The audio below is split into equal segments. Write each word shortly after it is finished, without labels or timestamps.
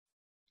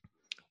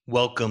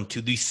Welcome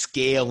to the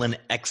Scale and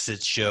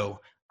Exit Show.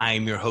 I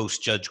am your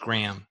host, Judge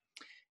Graham.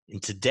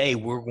 And today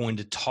we're going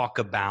to talk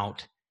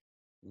about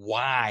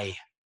why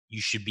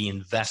you should be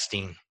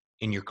investing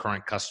in your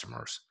current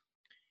customers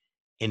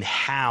and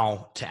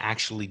how to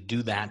actually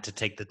do that, to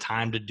take the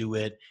time to do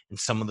it, and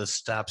some of the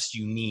steps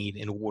you need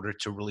in order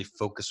to really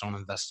focus on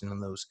investing in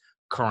those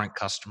current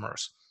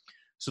customers.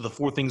 So the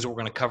four things that we're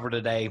going to cover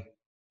today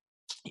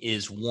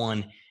is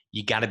one,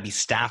 you got to be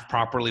staffed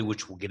properly,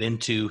 which we'll get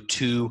into.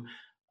 Two,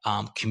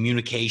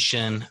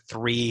 communication.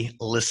 Three,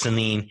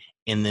 listening.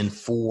 And then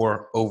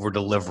four, over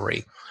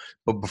delivery.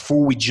 But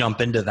before we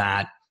jump into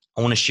that,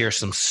 I want to share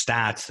some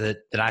stats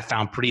that I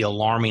found pretty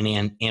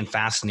alarming and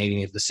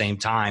fascinating at the same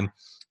time.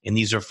 And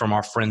these are from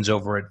our friends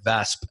over at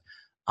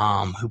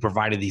VESP, who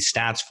provided these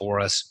stats for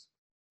us.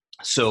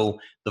 So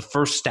the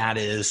first stat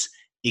is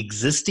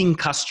existing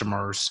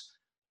customers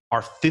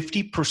are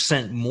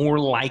 50% more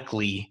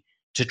likely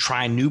to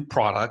try new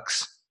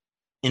products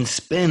and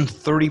spend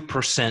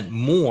 30%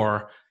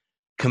 more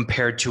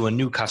compared to a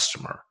new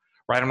customer,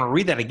 right? I'm going to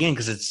read that again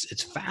because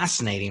it's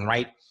fascinating,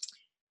 right?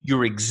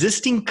 Your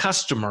existing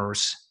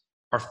customers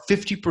are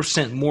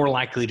 50% more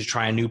likely to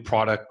try a new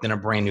product than a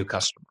brand new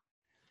customer.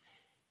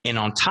 And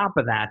on top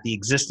of that, the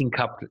existing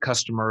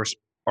customers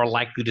are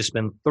likely to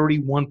spend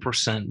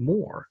 31%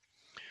 more,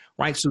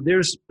 right? So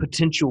there's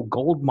potential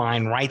gold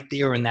mine right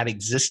there in that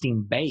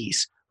existing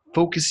base.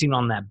 Focusing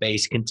on that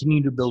base,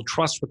 continuing to build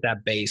trust with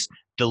that base,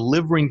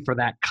 delivering for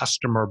that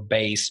customer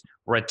base,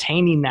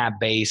 retaining that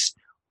base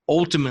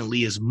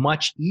ultimately is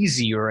much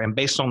easier, and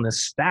based on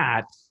this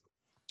stat,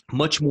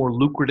 much more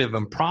lucrative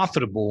and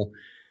profitable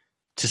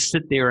to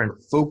sit there and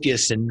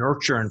focus and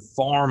nurture and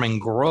farm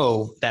and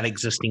grow that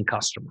existing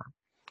customer.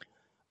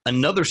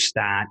 Another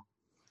stat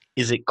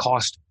is it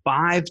costs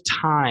 5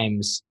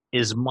 times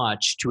as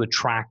much to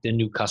attract a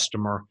new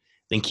customer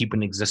than keep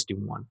an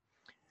existing one.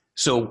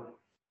 So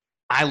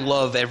I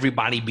love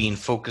everybody being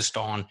focused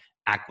on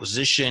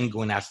acquisition,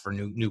 going after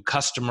new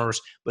customers,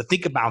 but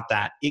think about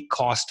that. It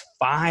costs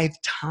 5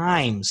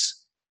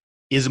 times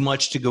as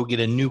much to go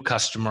get a new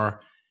customer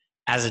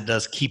as it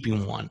does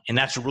keeping one. And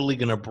that's really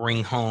going to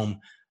bring home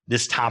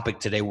this topic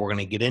today we're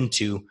going to get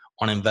into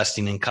on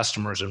investing in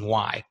customers and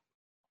why.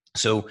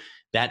 So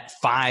that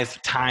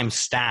 5 times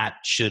stat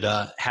should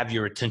have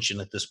your attention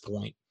at this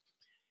point.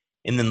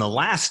 And then the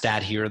last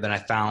stat here that I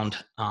found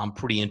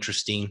pretty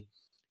interesting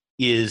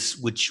is,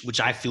 which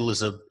I feel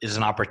is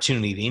an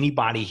opportunity to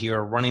anybody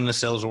here running a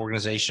sales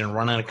organization,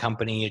 running a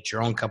company, at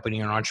your own company,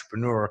 or an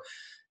entrepreneur.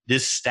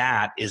 This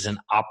stat is an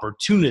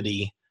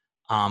opportunity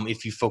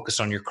if you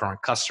focus on your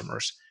current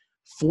customers.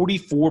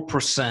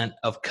 44%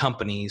 of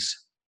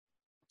companies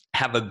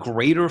have a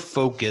greater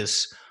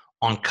focus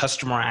on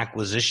customer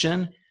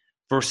acquisition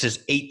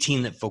versus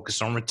 18 that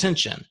focus on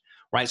retention,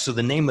 right? So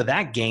the name of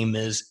that game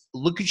is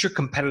look at your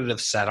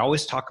competitive set. I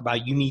always talk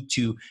about you need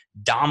to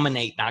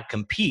dominate, not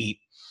compete.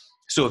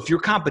 So if your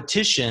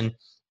competition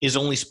is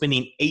only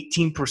spending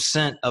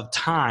 18% of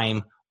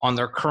time on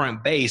their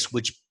current base,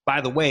 which,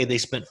 by the way, they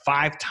spent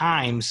 5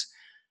 times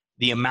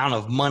the amount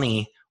of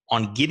money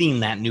on getting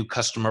that new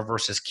customer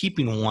versus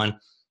keeping one,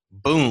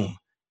 boom,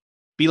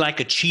 be like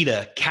a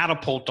cheetah,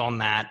 catapult on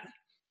that,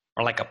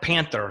 or like a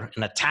panther,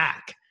 and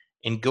attack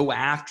and go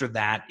after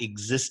that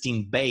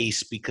existing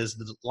base, because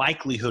the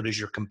likelihood is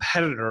your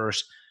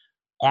competitors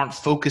aren't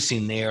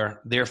focusing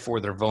there, therefore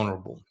they're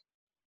vulnerable.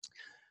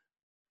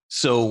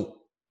 So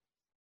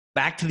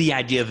back to the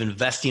idea of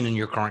investing in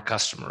your current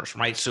customers,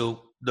 right?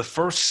 So the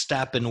first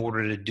step in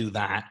order to do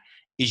that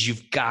is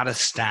you've got to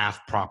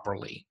staff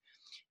properly.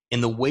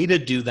 And the way to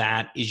do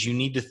that is you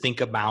need to think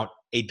about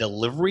a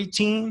delivery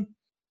team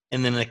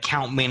and then an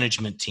account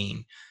management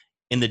team.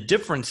 And the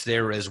difference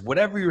there is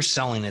whatever you're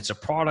selling, it's a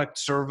product,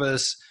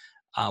 service,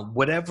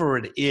 whatever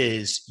it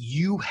is,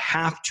 you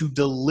have to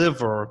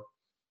deliver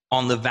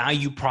on the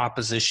value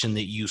proposition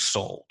that you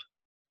sold.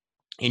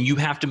 And you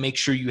have to make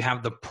sure you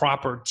have the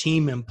proper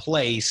team in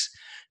place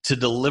to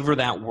deliver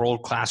that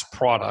world-class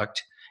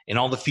product and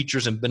all the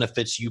features and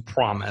benefits you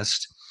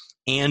promised,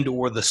 and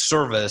or the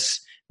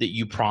service that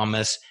you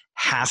promise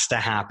has to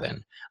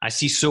happen. I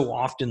see so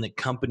often that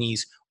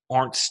companies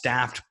aren't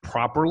staffed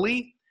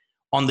properly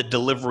on the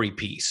delivery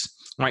piece,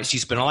 right? So you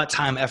spend all that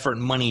time, effort,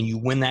 and money, and you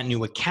win that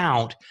new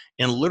account,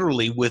 and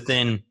literally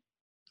within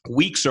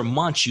weeks or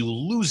months, you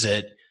lose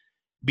it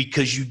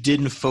because you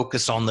didn't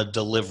focus on the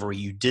delivery.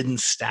 You didn't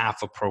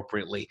staff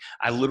appropriately.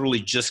 I literally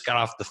just got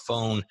off the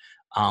phone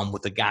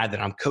with a guy that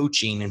I'm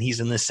coaching, and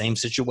he's in the same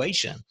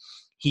situation.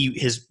 He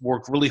has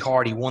worked really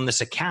hard. He won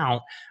this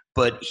account,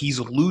 but he's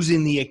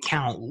losing the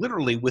account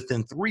literally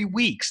within 3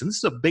 weeks. And this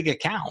is a big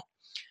account.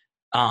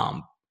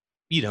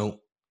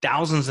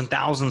 Thousands and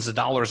thousands of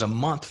dollars a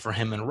month for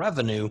him in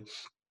revenue,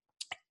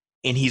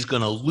 and he's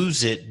going to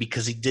lose it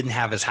because he didn't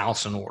have his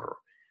house in order,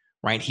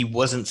 right? He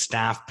wasn't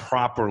staffed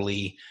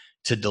properly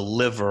to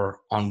deliver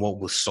on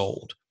what was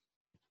sold.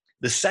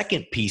 The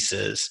second piece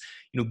is,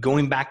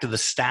 going back to the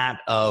stat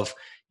of,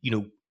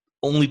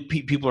 only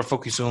people are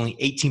focusing only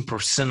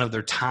 18% of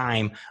their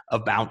time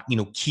about,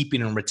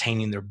 keeping and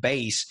retaining their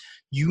base.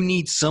 you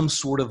need some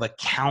sort of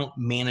account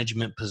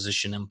management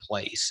position in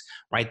place,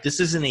 right? This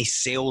isn't a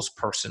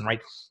salesperson,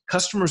 right?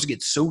 Customers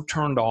get so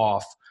turned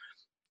off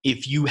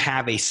if you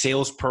have a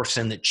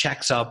salesperson that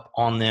checks up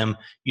on them,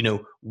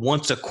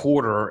 once a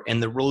quarter,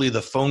 and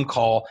the phone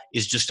call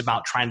is just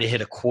about trying to hit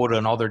a quota,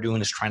 and all they're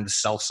doing is trying to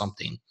sell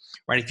something,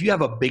 right? If you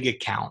have a big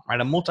account, right,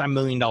 a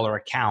multi-million-dollar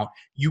account,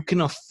 you can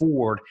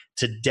afford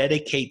to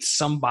dedicate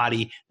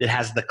somebody that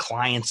has the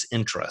client's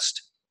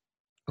interest,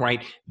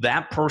 right?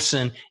 That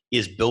person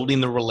is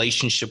building the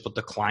relationship with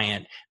the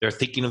client. They're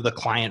thinking of the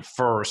client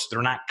first.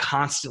 They're not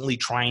constantly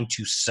trying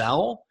to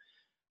sell.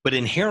 But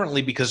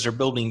inherently, because they're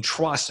building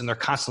trust and they're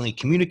constantly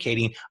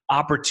communicating,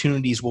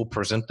 opportunities will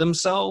present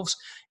themselves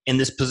and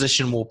this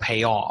position will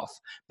pay off.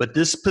 But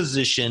this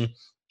position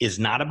is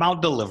not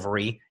about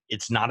delivery.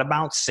 It's not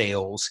about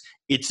sales.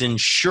 It's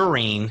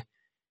ensuring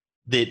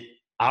that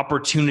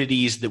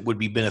opportunities that would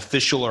be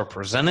beneficial are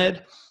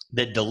presented,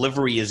 that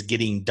delivery is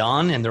getting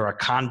done, and they're a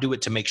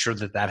conduit to make sure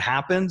that that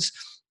happens,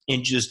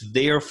 and just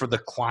there for the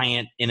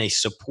client in a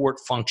support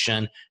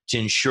function to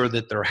ensure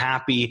that they're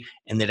happy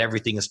and that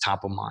everything is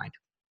top of mind.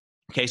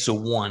 Okay, so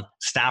 1,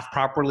 staff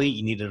properly,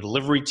 you need a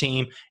delivery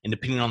team, and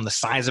depending on the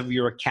size of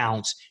your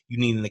accounts, you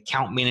need an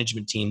account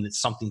management team that's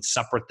something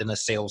separate than a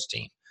sales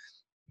team.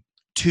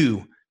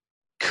 2,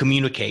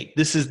 communicate.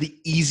 This is the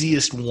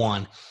easiest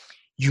one.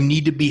 You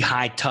need to be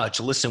high touch.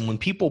 Listen, when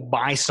people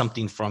buy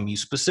something from you,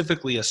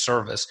 specifically a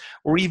service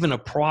or even a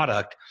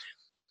product,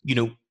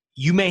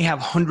 you may have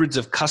hundreds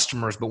of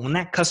customers, but when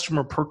that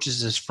customer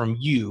purchases from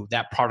you,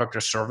 that product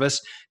or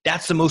service,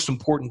 that's the most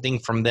important thing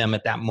from them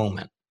at that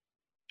moment.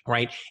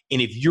 Right?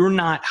 And if you're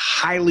not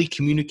highly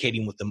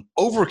communicating with them,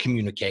 over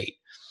communicate,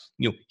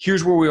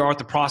 here's where we are at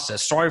the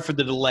process. Sorry for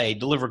the delay.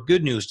 Deliver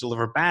good news,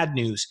 deliver bad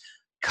news.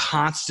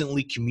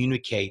 Constantly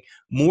communicate.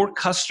 More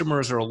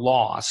customers are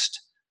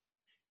lost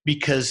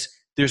because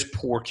there's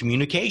poor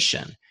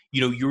communication.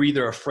 You're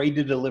either afraid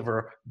to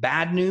deliver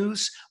bad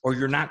news, or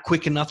you're not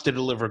quick enough to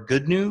deliver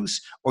good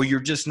news, or you're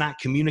just not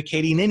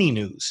communicating any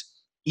news.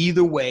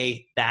 Either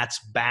way, that's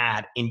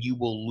bad and you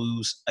will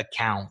lose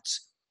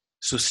accounts.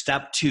 So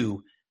step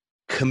 2,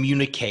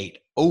 communicate,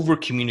 over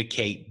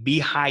communicate, be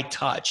high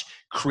touch,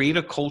 create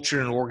a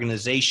culture and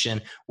organization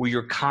where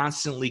you're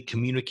constantly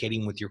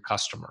communicating with your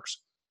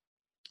customers.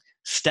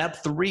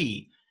 Step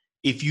 3,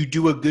 if you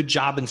do a good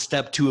job in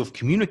step 2 of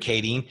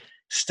communicating,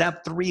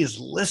 step 3 is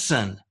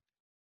listen,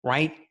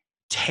 right?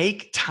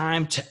 Take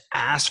time to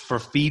ask for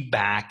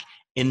feedback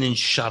and then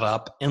shut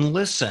up and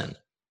listen.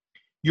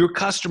 Your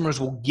customers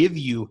will give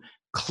you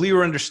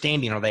clear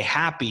understanding. Are they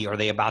happy? Are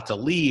they about to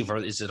leave? Or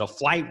is it a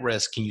flight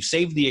risk? Can you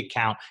save the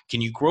account?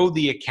 Can you grow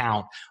the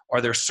account? Are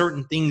there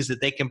certain things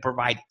that they can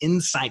provide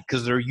insight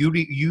because they're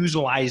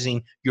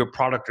utilizing your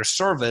product or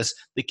service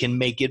that can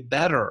make it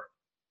better?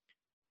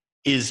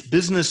 Is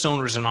business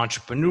owners and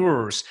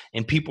entrepreneurs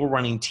and people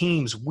running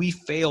teams, we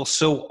fail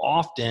so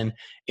often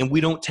and we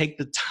don't take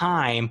the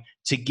time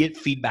to get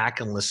feedback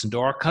and listen to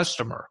our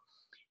customer.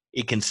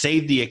 It can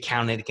save the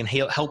account and it can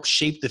help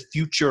shape the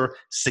future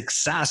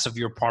success of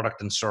your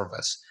product and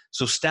service.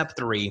 So step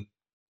 3,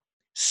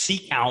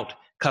 seek out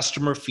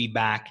customer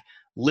feedback,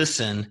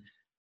 listen,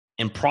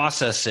 and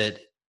process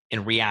it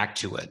and react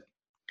to it.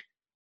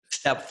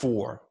 Step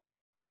 4,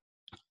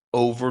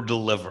 over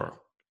deliver,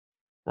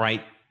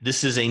 right?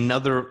 This is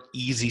another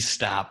easy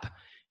step.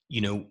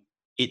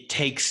 It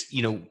takes,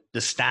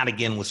 the stat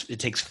again was it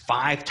takes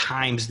 5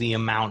 times the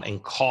amount in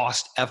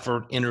cost,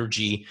 effort,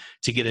 energy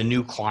to get a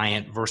new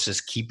client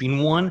versus keeping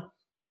one,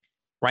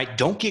 right?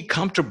 Don't get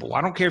comfortable.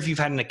 I don't care if you've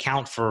had an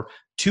account for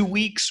 2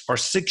 weeks or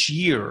 6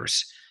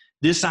 years.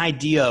 This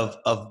idea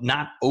of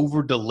not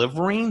over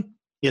delivering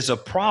is a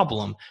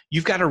problem.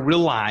 You've got to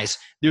realize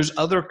there's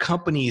other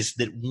companies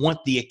that want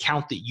the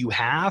account that you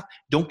have.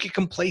 Don't get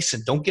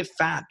complacent. Don't get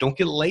fat. Don't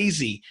get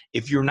lazy.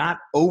 If you're not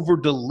over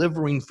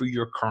delivering for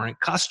your current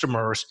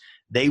customers,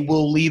 they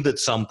will leave at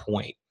some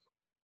point.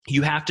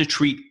 You have to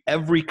treat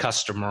every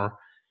customer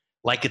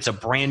like it's a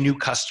brand new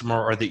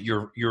customer or that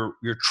you're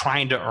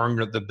trying to earn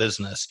the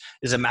business.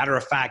 As a matter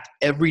of fact,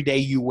 every day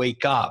you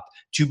wake up,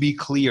 to be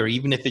clear,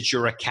 even if it's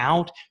your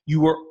account,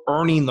 you are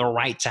earning the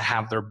right to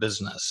have their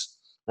business.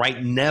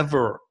 Right?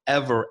 Never,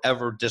 ever,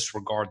 ever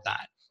disregard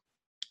that.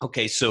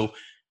 Okay, so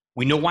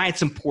we know why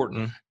it's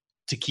important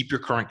to keep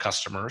your current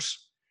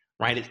customers,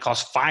 right? It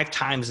costs 5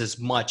 times as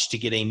much to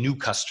get a new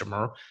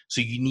customer, so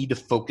you need to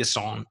focus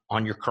on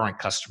your current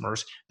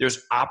customers.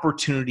 There's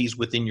opportunities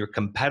within your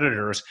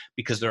competitors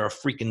because they're a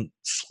freaking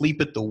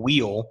sleep at the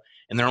wheel,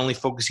 and they're only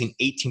focusing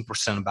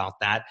 18% about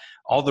that.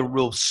 All the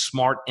real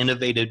smart,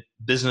 innovative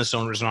business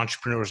owners and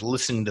entrepreneurs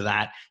listening to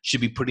that should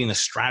be putting a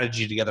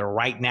strategy together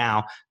right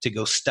now to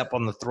go step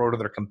on the throat of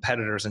their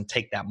competitors and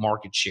take that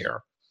market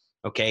share,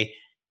 okay?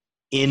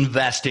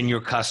 Invest in your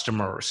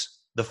customers.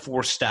 The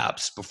 4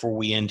 steps before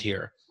we end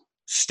here.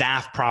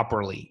 Staff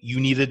properly.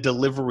 You need a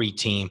delivery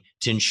team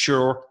to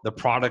ensure the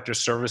product or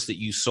service that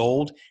you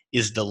sold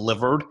is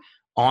delivered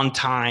on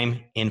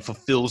time and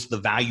fulfills the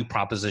value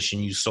proposition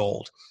you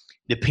sold.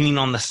 Depending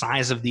on the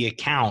size of the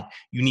account,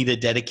 you need a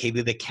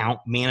dedicated account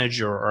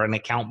manager or an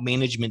account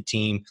management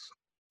team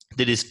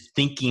that is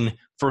thinking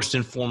first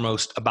and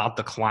foremost about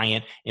the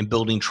client and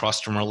building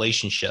trust and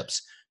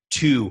relationships.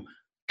 2,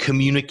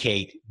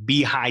 communicate,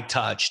 be high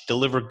touch,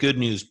 deliver good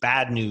news,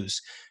 bad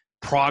news,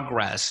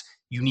 progress.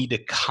 You need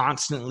to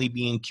constantly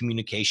be in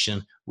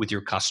communication with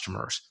your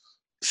customers.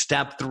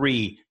 Step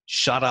 3,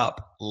 shut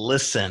up,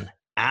 listen,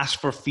 ask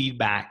for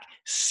feedback,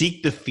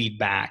 seek the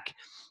feedback,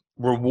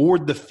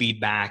 reward the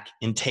feedback,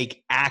 and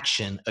take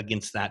action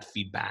against that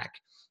feedback.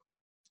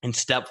 And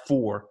step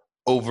 4,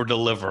 over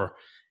deliver.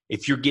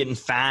 If you're getting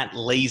fat,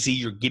 lazy,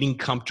 you're getting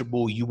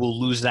comfortable, you will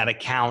lose that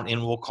account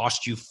and it will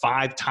cost you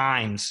 5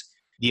 times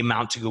the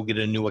amount to go get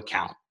a new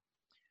account.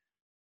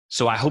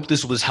 So I hope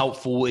this was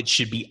helpful. It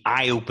should be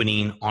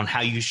eye-opening on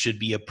how you should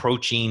be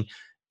approaching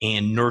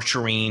and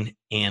nurturing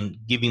and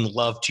giving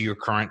love to your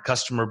current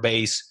customer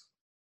base.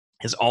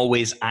 As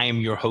always, I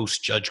am your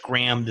host, Judge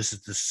Graham. This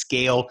is the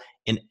Scale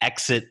and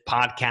Exit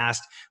podcast.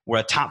 We're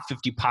a top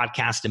 50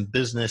 podcast in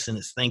business, and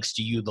it's thanks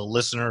to you, the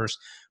listeners.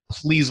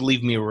 Please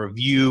leave me a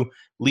review,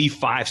 leave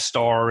 5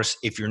 stars.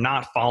 If you're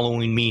not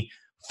following me,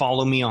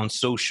 follow me on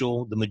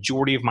social. The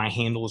majority of my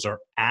handles are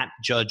at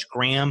Judge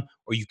Graham,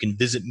 or you can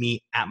visit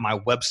me at my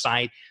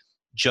website,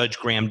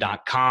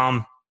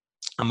 judgegraham.com.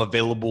 I'm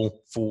available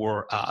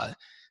for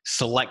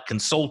select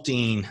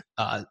consulting,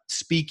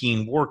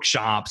 speaking,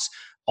 workshops.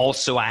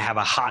 Also, I have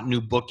a hot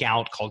new book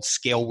out called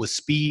Scale with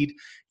Speed.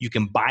 You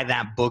can buy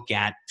that book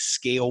at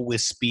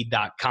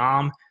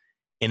scalewithspeed.com.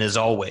 And as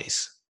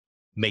always,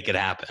 make it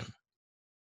happen.